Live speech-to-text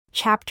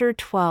Chapter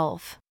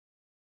 12.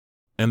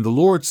 And the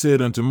Lord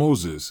said unto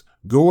Moses,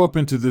 Go up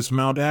into this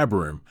Mount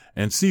Abarim,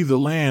 and see the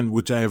land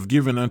which I have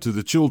given unto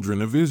the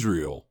children of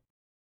Israel.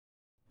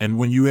 And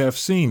when you have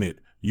seen it,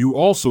 you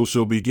also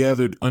shall be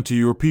gathered unto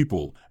your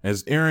people,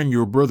 as Aaron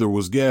your brother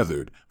was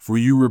gathered, for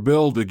you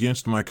rebelled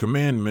against my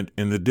commandment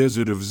in the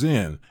desert of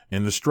Zin,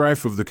 in the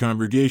strife of the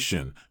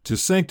congregation, to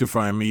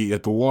sanctify me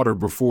at the water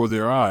before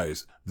their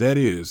eyes, that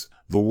is,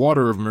 the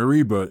water of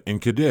Meribah in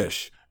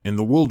Kadesh, in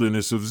the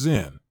wilderness of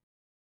Zin.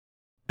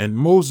 And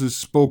Moses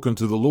spoke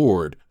unto the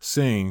Lord,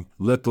 saying,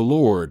 Let the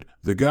Lord,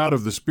 the God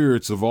of the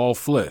spirits of all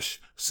flesh,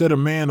 set a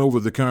man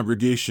over the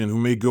congregation who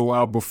may go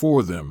out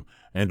before them,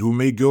 and who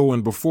may go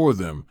in before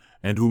them,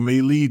 and who may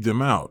lead them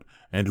out,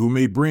 and who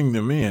may bring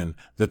them in,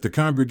 that the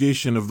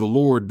congregation of the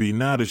Lord be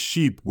not as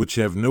sheep which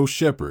have no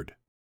shepherd.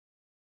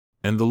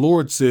 And the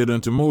Lord said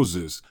unto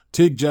Moses,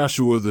 Take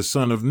Joshua the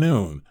son of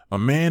Nun, a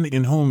man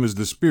in whom is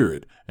the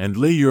Spirit, and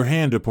lay your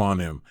hand upon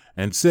him,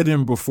 and set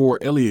him before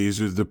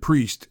Eleazar the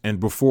priest and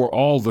before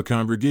all the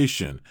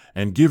congregation,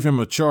 and give him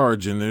a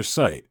charge in their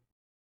sight.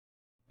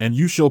 And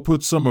you shall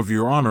put some of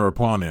your honor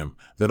upon him,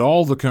 that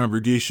all the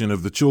congregation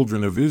of the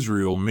children of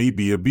Israel may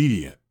be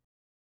obedient.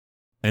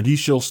 And he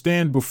shall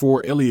stand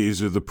before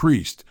Eleazar the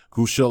priest,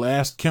 who shall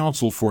ask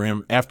counsel for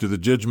him after the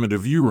judgment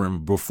of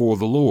Urim before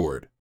the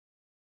Lord.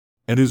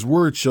 At his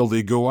word shall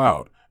they go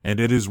out, and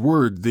at his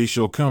word they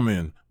shall come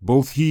in,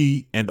 both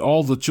he and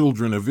all the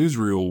children of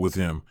Israel with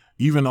him,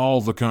 even all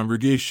the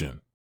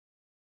congregation.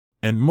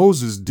 And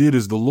Moses did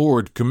as the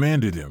Lord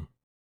commanded him.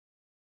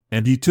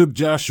 And he took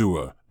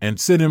Joshua, and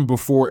set him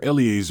before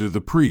Eleazar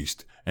the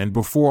priest, and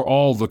before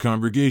all the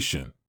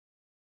congregation.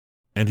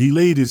 And he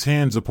laid his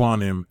hands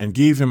upon him, and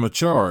gave him a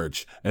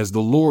charge, as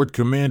the Lord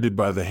commanded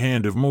by the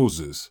hand of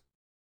Moses.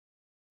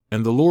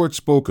 And the Lord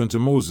spoke unto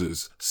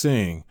Moses,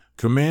 saying,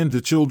 Command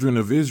the children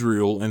of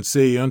Israel, and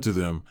say unto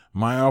them,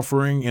 My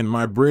offering and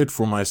my bread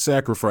for my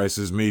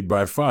sacrifices made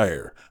by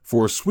fire,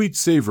 for a sweet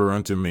savor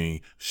unto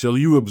me, shall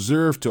you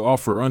observe to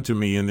offer unto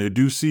me in their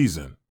due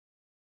season.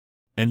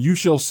 And you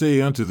shall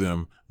say unto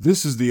them,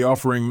 This is the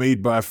offering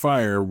made by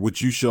fire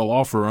which you shall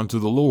offer unto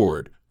the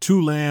Lord,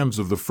 2 lambs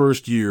of the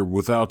first year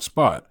without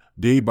spot,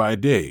 day by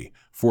day,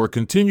 for a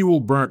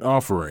continual burnt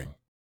offering.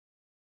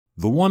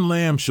 The 1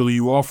 lamb shall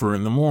you offer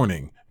in the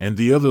morning, and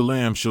the other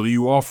lamb shall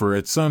you offer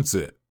at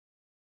sunset.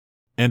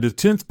 And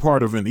 1/10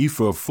 part of an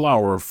ephah of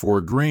flour for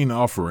a grain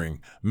offering,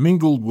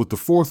 mingled with the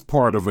 4th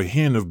part of a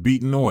hin of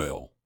beaten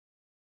oil.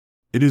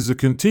 It is a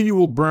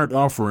continual burnt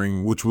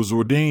offering which was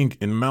ordained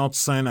in Mount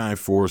Sinai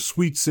for a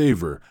sweet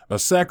savor, a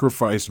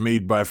sacrifice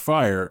made by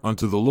fire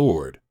unto the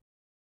Lord.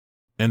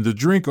 And the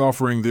drink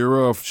offering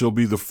thereof shall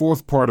be the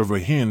 4th part of a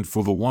hin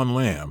for the 1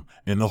 lamb.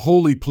 In the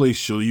holy place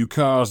shall you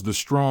cause the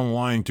strong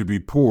wine to be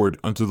poured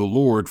unto the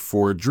Lord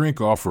for a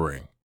drink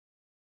offering.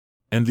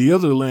 And the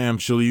other lamb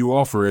shall you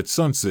offer at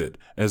sunset,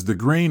 as the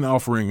grain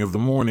offering of the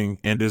morning,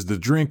 and as the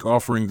drink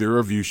offering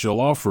thereof you shall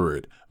offer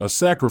it, a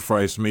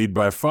sacrifice made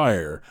by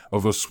fire,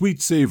 of a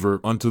sweet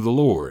savor unto the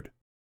Lord.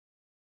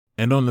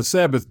 And on the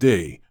Sabbath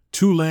day,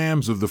 2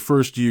 lambs of the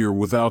first year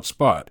without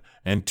spot,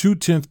 and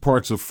 2/10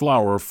 parts of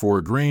flour for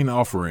a grain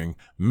offering,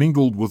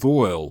 mingled with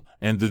oil,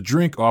 and the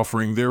drink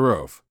offering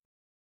thereof.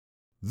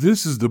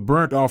 This is the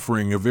burnt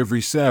offering of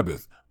every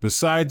Sabbath,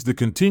 besides the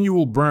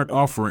continual burnt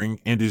offering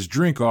and his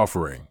drink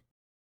offering.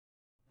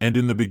 And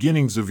in the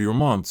beginnings of your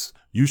months,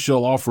 you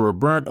shall offer a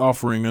burnt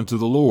offering unto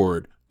the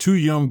Lord, 2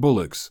 young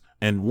bullocks,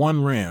 and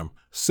 1 ram,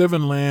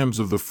 7 lambs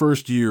of the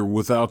first year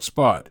without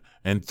spot,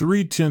 and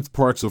 3/10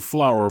 parts of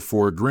flour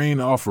for a grain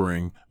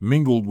offering,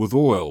 mingled with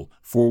oil,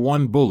 for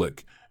 1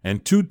 bullock,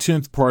 and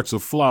 2/10 parts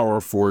of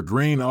flour for a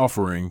grain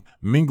offering,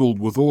 mingled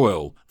with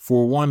oil,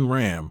 for 1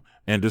 ram,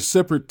 and a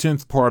separate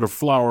 10th part of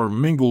flour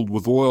mingled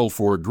with oil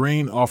for a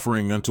grain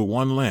offering unto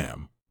 1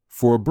 lamb,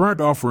 for a burnt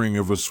offering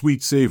of a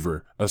sweet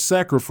savor, a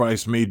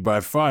sacrifice made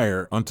by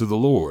fire unto the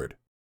Lord.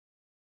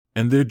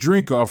 And their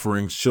drink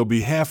offerings shall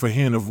be 1/2 a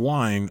hin of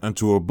wine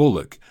unto a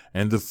bullock,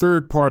 and the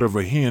 1/3 part of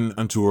a hin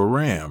unto a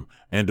ram,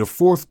 and a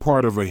 1/4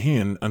 part of a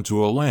hin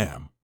unto a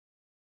lamb.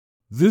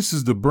 This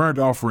is the burnt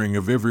offering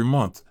of every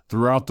month,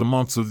 throughout the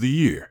months of the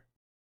year.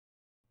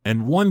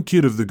 And 1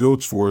 kid of the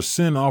goats for a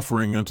sin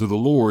offering unto the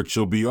Lord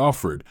shall be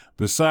offered,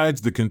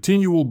 besides the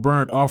continual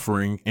burnt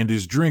offering and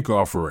his drink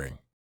offering.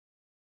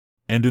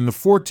 And in the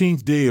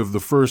 14th day of the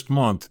first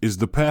month is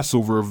the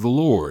Passover of the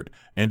Lord,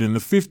 and in the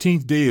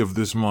 15th day of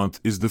this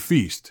month is the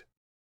feast.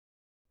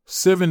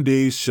 7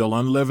 days shall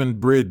unleavened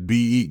bread be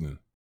eaten.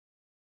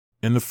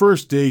 And the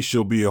first day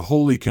shall be a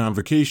holy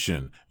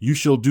convocation, you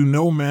shall do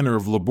no manner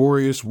of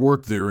laborious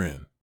work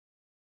therein.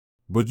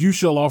 But you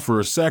shall offer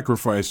a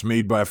sacrifice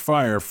made by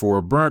fire for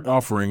a burnt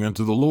offering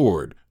unto the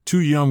Lord, 2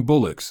 young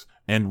bullocks,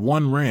 and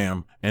 1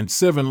 ram, and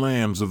 7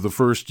 lambs of the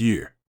first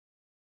year.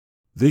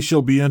 They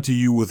shall be unto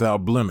you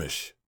without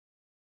blemish.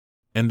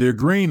 And their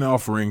grain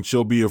offering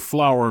shall be of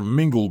flour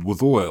mingled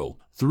with oil,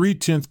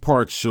 3/10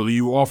 parts shall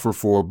you offer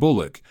for a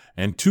bullock,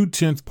 and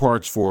 2/10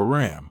 parts for a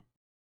ram.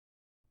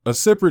 A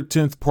separate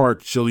 10th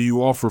part shall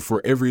you offer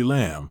for every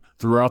lamb,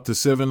 throughout the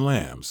 7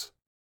 lambs.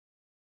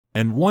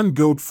 and 1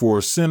 goat for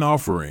a sin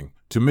offering,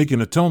 to make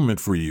an atonement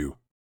for you.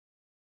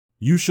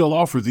 You shall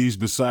offer these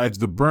besides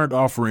the burnt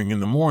offering in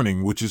the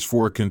morning, which is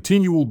for a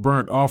continual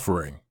burnt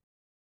offering.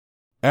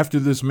 After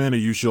this manner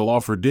you shall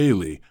offer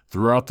daily,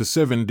 throughout the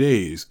 7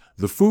 days,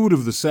 the food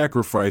of the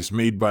sacrifice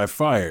made by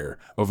fire,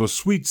 of a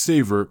sweet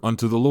savor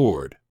unto the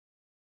Lord.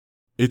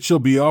 It shall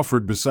be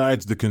offered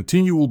besides the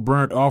continual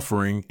burnt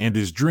offering and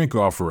his drink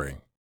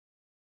offering.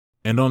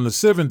 And on the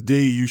 7th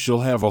day you shall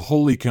have a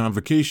holy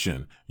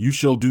convocation, you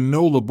shall do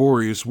no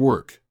laborious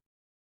work.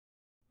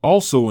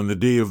 Also in the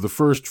day of the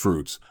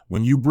firstfruits,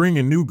 when you bring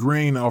a new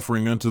grain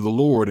offering unto the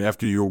Lord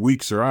after your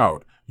weeks are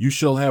out, you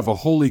shall have a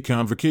holy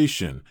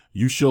convocation,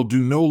 you shall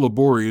do no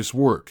laborious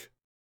work.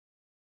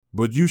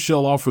 But you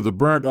shall offer the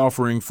burnt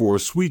offering for a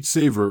sweet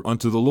savor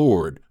unto the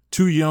Lord,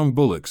 2 young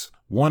bullocks,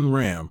 1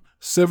 ram,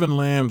 7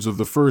 lambs of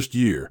the first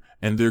year,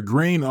 and their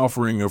grain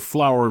offering of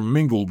flour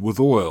mingled with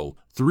oil,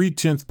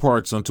 3/10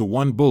 parts unto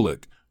 1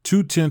 bullock,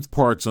 2/10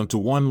 parts unto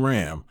 1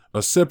 ram,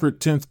 a separate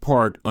 10th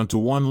part unto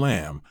 1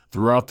 lamb,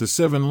 throughout the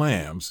 7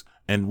 lambs,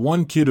 and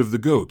 1 kid of the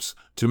goats,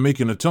 to make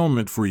an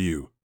atonement for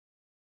you.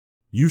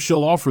 You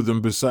shall offer them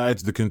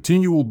besides the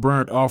continual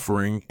burnt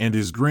offering and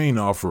his grain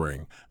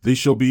offering, they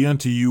shall be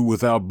unto you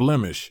without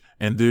blemish,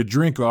 and their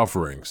drink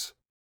offerings.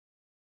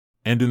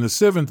 And in the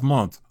 7th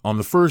month, on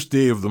the 1st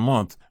day of the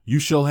month, you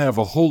shall have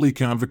a holy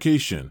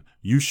convocation,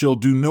 you shall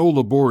do no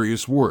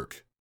laborious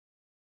work.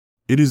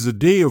 It is a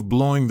day of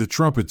blowing the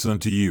trumpets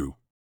unto you.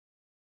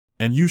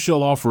 And you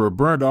shall offer a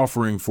burnt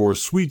offering for a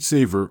sweet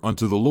savor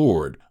unto the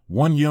Lord,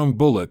 1 young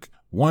bullock,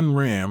 1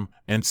 ram,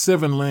 and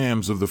 7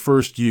 lambs of the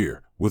first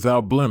year,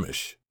 without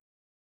blemish.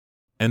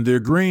 And their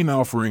grain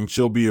offering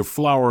shall be of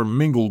flour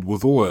mingled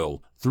with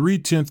oil,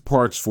 3/10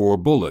 parts for a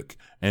bullock,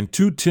 and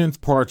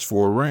 2/10 parts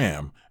for a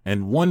ram,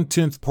 and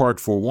 1/10 part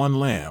for 1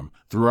 lamb,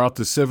 throughout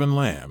the 7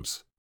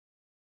 lambs.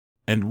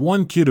 And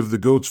 1 kid of the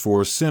goats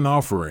for a sin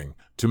offering,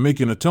 to make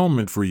an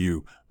atonement for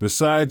you,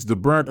 besides the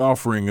burnt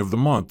offering of the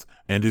month,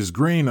 and his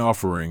grain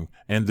offering,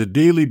 and the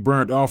daily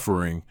burnt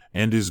offering,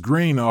 and his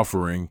grain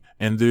offering,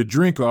 and their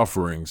drink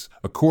offerings,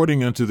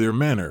 according unto their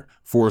manner,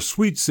 for a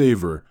sweet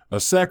savor, a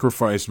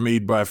sacrifice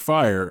made by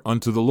fire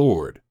unto the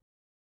Lord.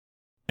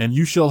 And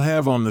you shall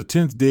have on the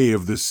 10th day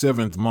of this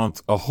 7th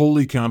month a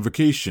holy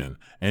convocation,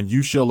 and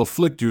you shall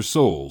afflict your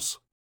souls.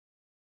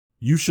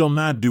 You shall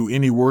not do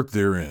any work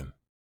therein.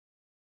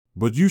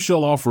 But you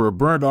shall offer a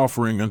burnt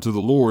offering unto the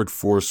Lord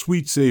for a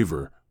sweet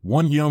savor,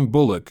 1 young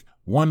bullock,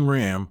 1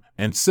 ram,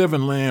 and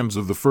 7 lambs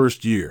of the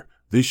first year,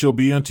 they shall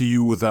be unto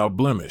you without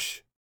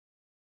blemish.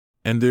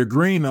 And their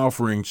grain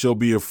offering shall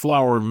be of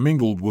flour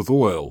mingled with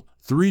oil,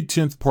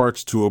 3/10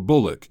 parts to a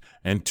bullock,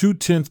 and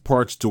 2/10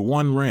 parts to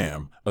 1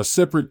 ram, a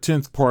separate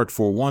 10th part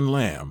for 1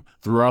 lamb,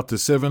 throughout the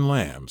 7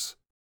 lambs.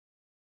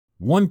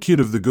 1 kid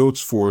of the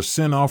goats for a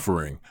sin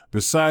offering,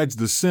 besides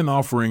the sin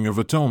offering of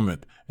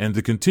atonement, and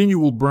the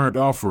continual burnt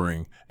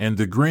offering, and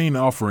the grain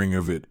offering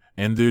of it,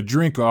 and their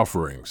drink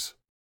offerings.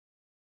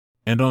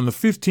 And on the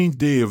 15th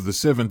day of the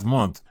 7th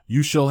month,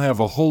 you shall have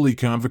a holy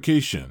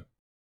convocation.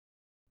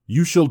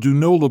 You shall do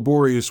no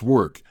laborious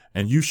work,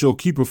 and you shall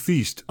keep a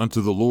feast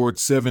unto the Lord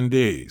 7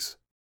 days.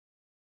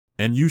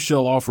 And you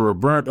shall offer a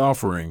burnt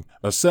offering,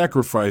 a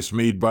sacrifice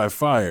made by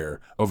fire,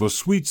 of a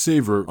sweet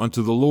savor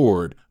unto the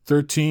Lord,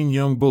 13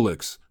 young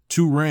bullocks,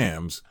 2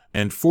 rams,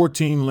 and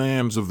 14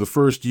 lambs of the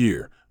first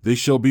year, they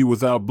shall be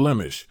without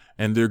blemish,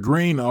 and their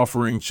grain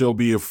offering shall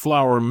be of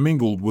flour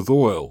mingled with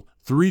oil,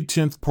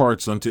 3/10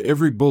 parts unto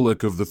every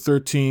bullock of the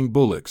 13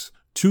 bullocks,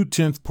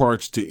 2/10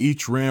 parts to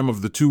each ram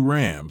of the 2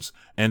 rams,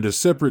 and a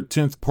separate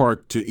 10th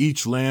part to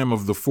each lamb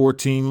of the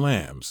 14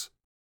 lambs.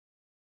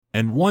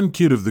 And 1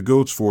 kid of the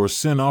goats for a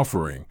sin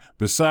offering,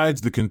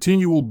 besides the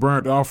continual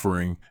burnt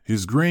offering,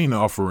 his grain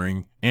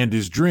offering, and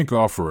his drink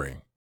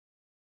offering.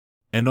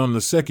 And on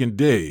the 2nd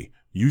day,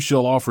 you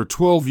shall offer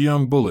 12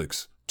 young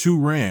bullocks, 2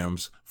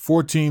 rams,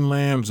 14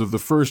 lambs of the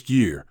first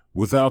year,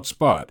 without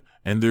spot,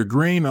 and their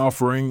grain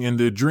offering and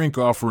their drink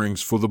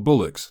offerings for the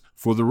bullocks,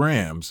 for the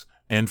rams,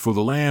 and for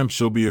the lambs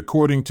shall be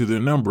according to their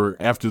number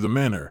after the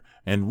manner,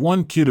 and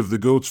 1 kid of the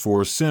goats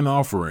for a sin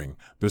offering,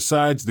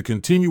 besides the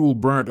continual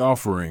burnt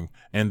offering,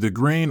 and the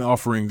grain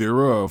offering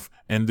thereof,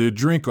 and their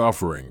drink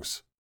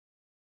offerings.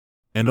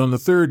 And on the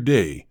 3rd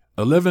day,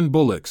 11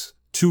 bullocks,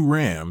 2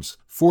 rams,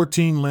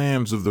 14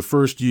 lambs of the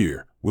first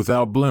year,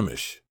 without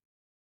blemish.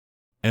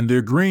 And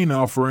their grain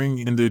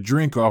offering and their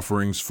drink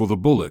offerings for the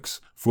bullocks,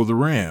 for the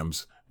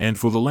rams, and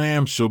for the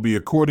lambs shall be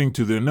according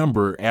to their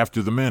number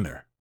after the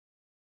manner.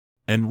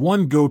 And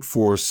 1 goat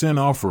for a sin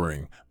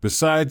offering,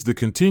 besides the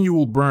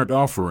continual burnt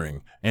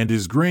offering, and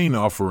his grain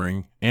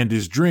offering, and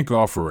his drink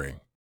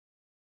offering.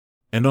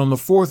 And on the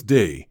 4th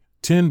day,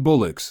 10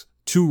 bullocks,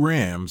 2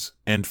 rams,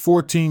 and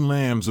 14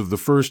 lambs of the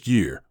first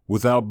year,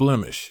 without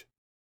blemish.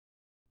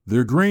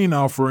 Their grain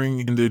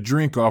offering and their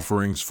drink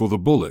offerings for the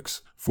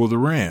bullocks, for the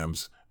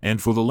rams, and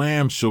for the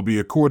lambs shall be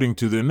according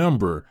to their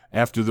number,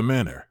 after the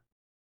manner.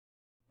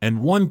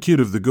 And 1 kid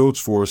of the goats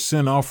for a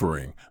sin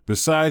offering,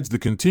 besides the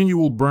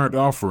continual burnt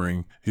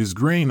offering, his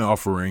grain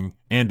offering,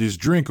 and his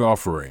drink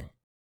offering.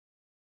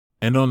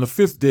 And on the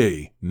 5th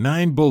day,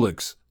 9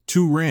 bullocks,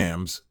 2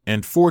 rams,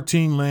 and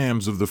 14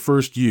 lambs of the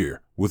first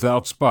year,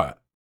 without spot.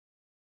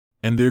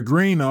 And their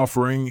grain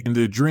offering and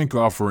their drink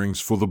offerings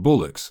for the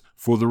bullocks,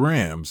 for the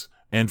rams,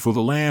 and for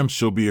the lambs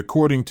shall be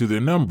according to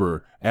their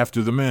number,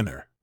 after the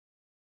manner.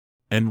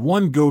 And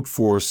 1 goat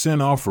for a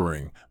sin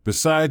offering,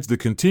 besides the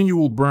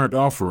continual burnt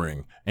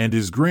offering, and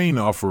his grain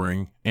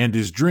offering, and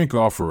his drink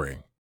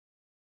offering.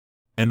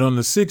 And on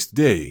the 6th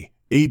day,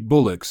 8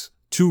 bullocks,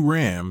 2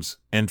 rams,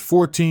 and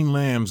 14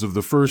 lambs of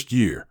the first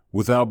year,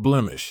 without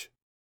blemish.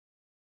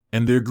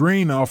 And their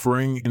grain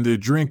offering and their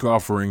drink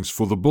offerings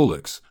for the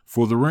bullocks,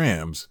 for the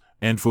rams,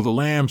 and for the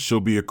lambs shall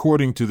be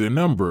according to their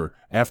number,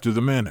 after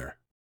the manner.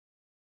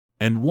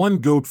 And 1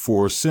 goat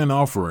for a sin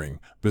offering,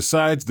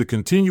 besides the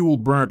continual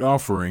burnt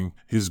offering,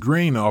 his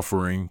grain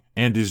offering,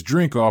 and his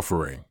drink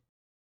offering.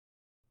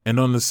 And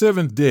on the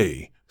 7th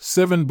day,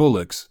 7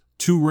 bullocks,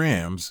 2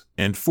 rams,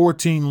 and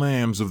 14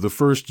 lambs of the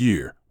first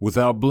year,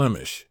 without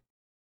blemish.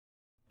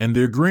 And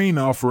their grain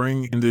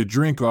offering and their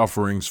drink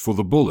offerings for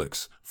the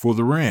bullocks, for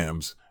the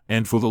rams,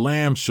 and for the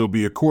lambs shall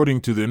be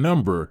according to their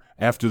number,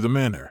 after the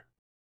manner.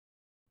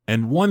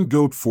 And 1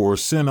 goat for a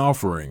sin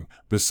offering,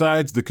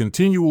 besides the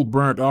continual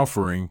burnt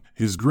offering,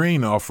 his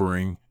grain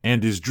offering,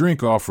 and his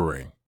drink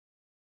offering.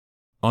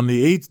 On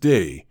the 8th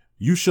day,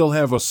 you shall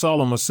have a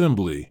solemn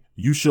assembly,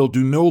 you shall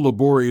do no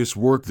laborious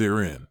work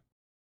therein.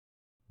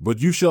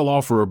 But you shall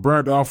offer a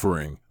burnt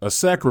offering, a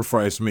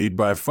sacrifice made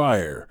by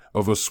fire,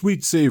 of a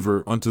sweet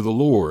savor unto the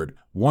Lord,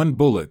 1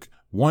 bullock,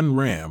 1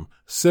 ram,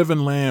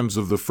 7 lambs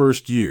of the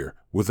first year,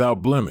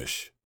 without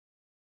blemish.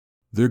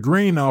 Their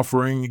grain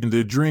offering and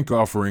their drink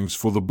offerings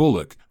for the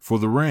bullock, for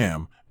the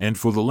ram, and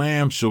for the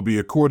lamb shall be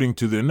according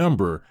to their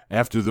number,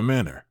 after the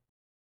manner.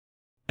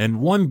 And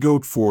 1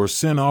 goat for a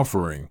sin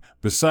offering,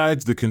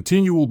 besides the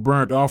continual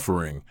burnt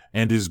offering,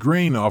 and his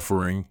grain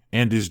offering,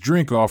 and his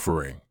drink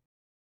offering.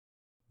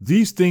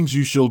 These things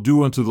you shall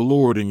do unto the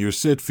Lord in your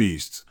set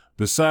feasts,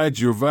 besides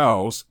your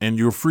vows and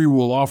your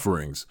freewill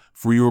offerings,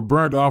 for your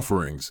burnt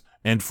offerings,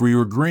 and for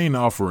your grain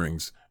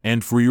offerings,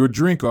 and for your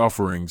drink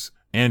offerings,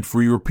 and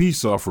for your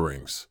peace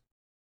offerings.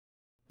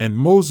 And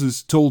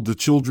Moses told the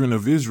children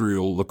of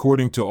Israel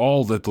according to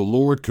all that the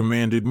Lord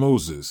commanded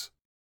Moses.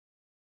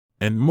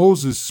 And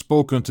Moses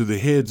spoke unto the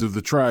heads of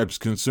the tribes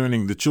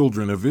concerning the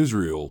children of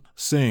Israel,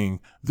 saying,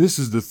 This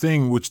is the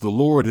thing which the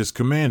Lord has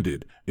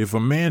commanded, if a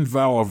man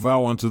vow a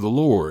vow unto the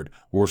Lord,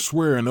 or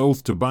swear an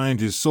oath to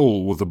bind his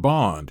soul with a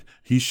bond,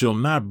 he shall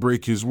not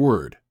break his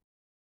word.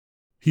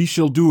 He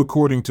shall do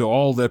according to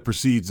all that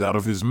proceeds out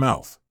of his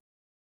mouth.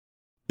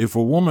 If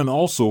a woman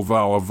also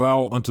vow a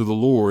vow unto the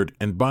Lord,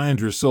 and bind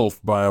herself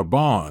by a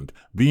bond,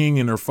 being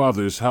in her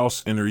father's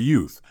house in her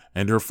youth,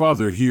 and her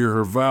father hear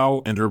her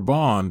vow and her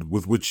bond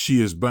with which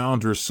she has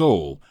bound her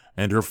soul,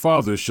 and her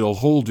father shall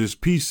hold his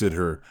peace at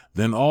her,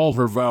 then all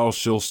her vows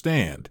shall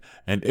stand,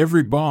 and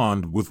every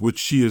bond with which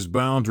she has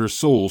bound her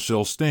soul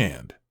shall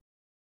stand.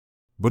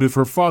 But if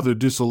her father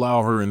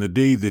disallow her in the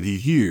day that he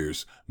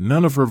hears,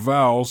 none of her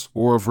vows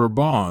or of her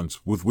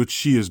bonds with which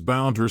she has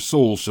bound her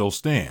soul shall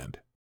stand.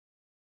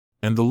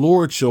 And the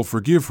Lord shall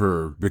forgive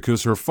her,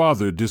 because her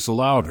father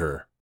disallowed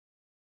her.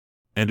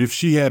 And if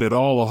she had at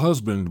all a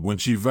husband when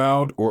she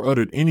vowed or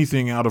uttered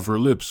anything out of her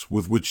lips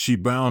with which she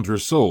bound her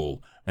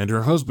soul, and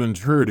her husband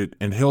heard it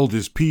and held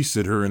his peace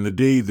at her in the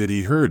day that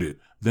he heard it,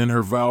 then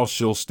her vows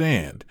shall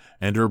stand,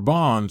 and her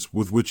bonds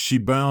with which she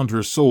bound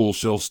her soul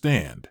shall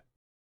stand.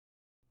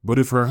 But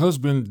if her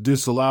husband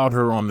disallowed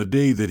her on the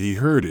day that he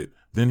heard it,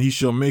 then he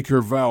shall make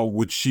her vow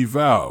which she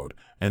vowed,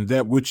 and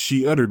that which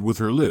she uttered with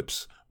her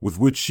lips, with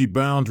which she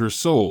bound her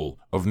soul,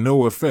 of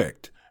no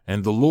effect,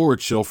 and the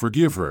Lord shall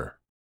forgive her.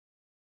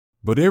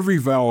 But every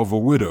vow of a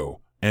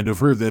widow, and of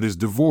her that is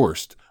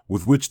divorced,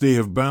 with which they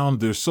have bound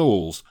their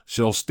souls,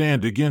 shall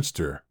stand against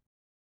her.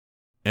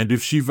 And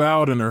if she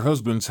vowed in her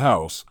husband's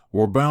house,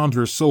 or bound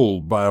her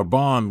soul by a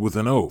bond with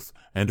an oath,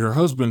 and her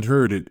husband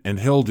heard it and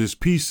held his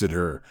peace at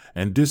her,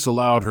 and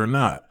disallowed her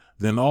not,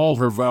 then all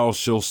her vows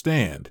shall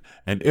stand,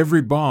 and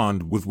every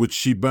bond with which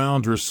she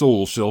bound her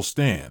soul shall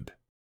stand.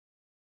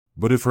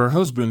 But if her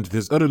husband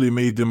has utterly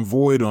made them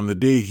void on the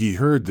day he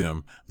heard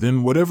them,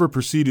 then whatever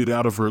proceeded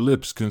out of her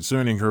lips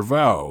concerning her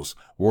vows,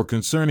 or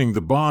concerning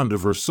the bond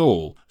of her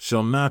soul,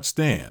 shall not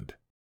stand.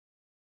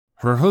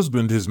 Her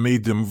husband has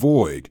made them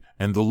void,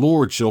 and the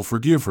Lord shall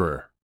forgive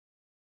her.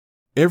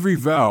 Every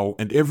vow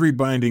and every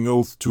binding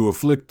oath to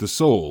afflict the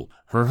soul,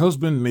 her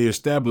husband may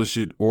establish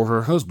it or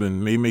her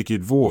husband may make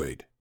it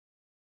void.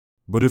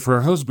 But if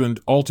her husband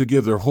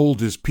altogether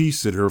hold his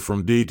peace at her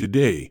from day to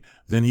day,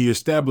 then he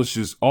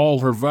establishes all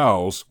her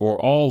vows or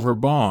all her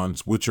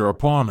bonds which are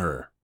upon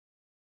her.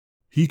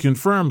 He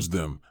confirms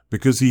them,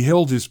 because he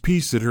held his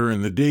peace at her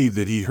in the day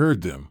that he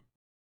heard them.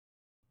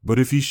 But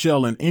if he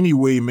shall in any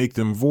way make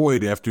them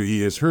void after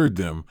he has heard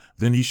them,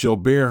 then he shall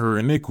bear her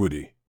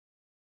iniquity.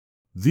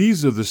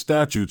 These are the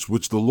statutes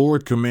which the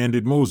Lord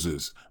commanded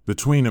Moses,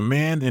 between a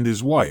man and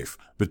his wife,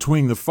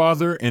 between the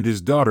father and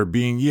his daughter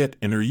being yet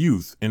in her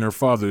youth in her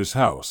father's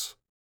house.